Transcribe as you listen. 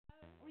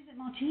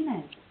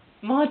Martinez.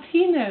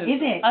 Martinez.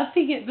 Is it? I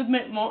think it's a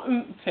bit more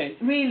oomphy.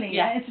 Really?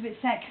 Yeah. It's a bit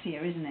sexier,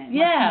 isn't it?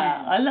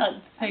 Yeah, Martinez. I like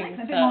to think It's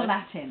a so. bit more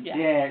Latin. Yeah.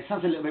 Yeah, it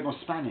sounds a little bit more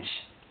Spanish.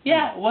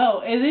 Yeah,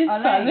 well, it is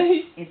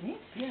Spanish. Is it?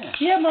 Yeah.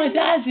 Yeah, my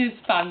dad is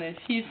Spanish.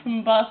 He's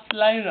from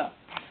Barcelona.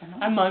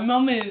 And my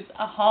mum is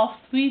a half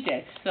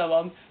Swedish, so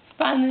I'm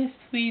Spanish,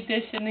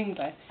 Swedish and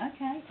English.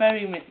 Okay.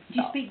 Very mixed Do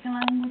you up. speak the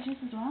languages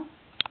as well?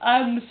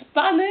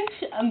 Spanish,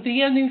 and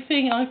the only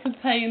thing I can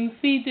say in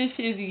Swedish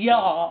is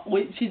ja,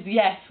 which is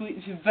yes, which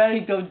is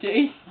very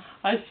dodgy.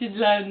 I should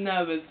learn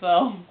no as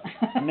well.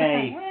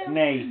 Nay.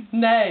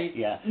 Nay.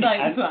 Yeah.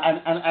 Thanks,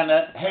 and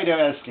hej då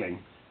älskling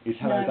is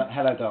hello, No.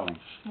 hello darling.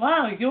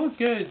 Wow, you're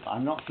good.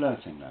 I'm not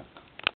flirting though.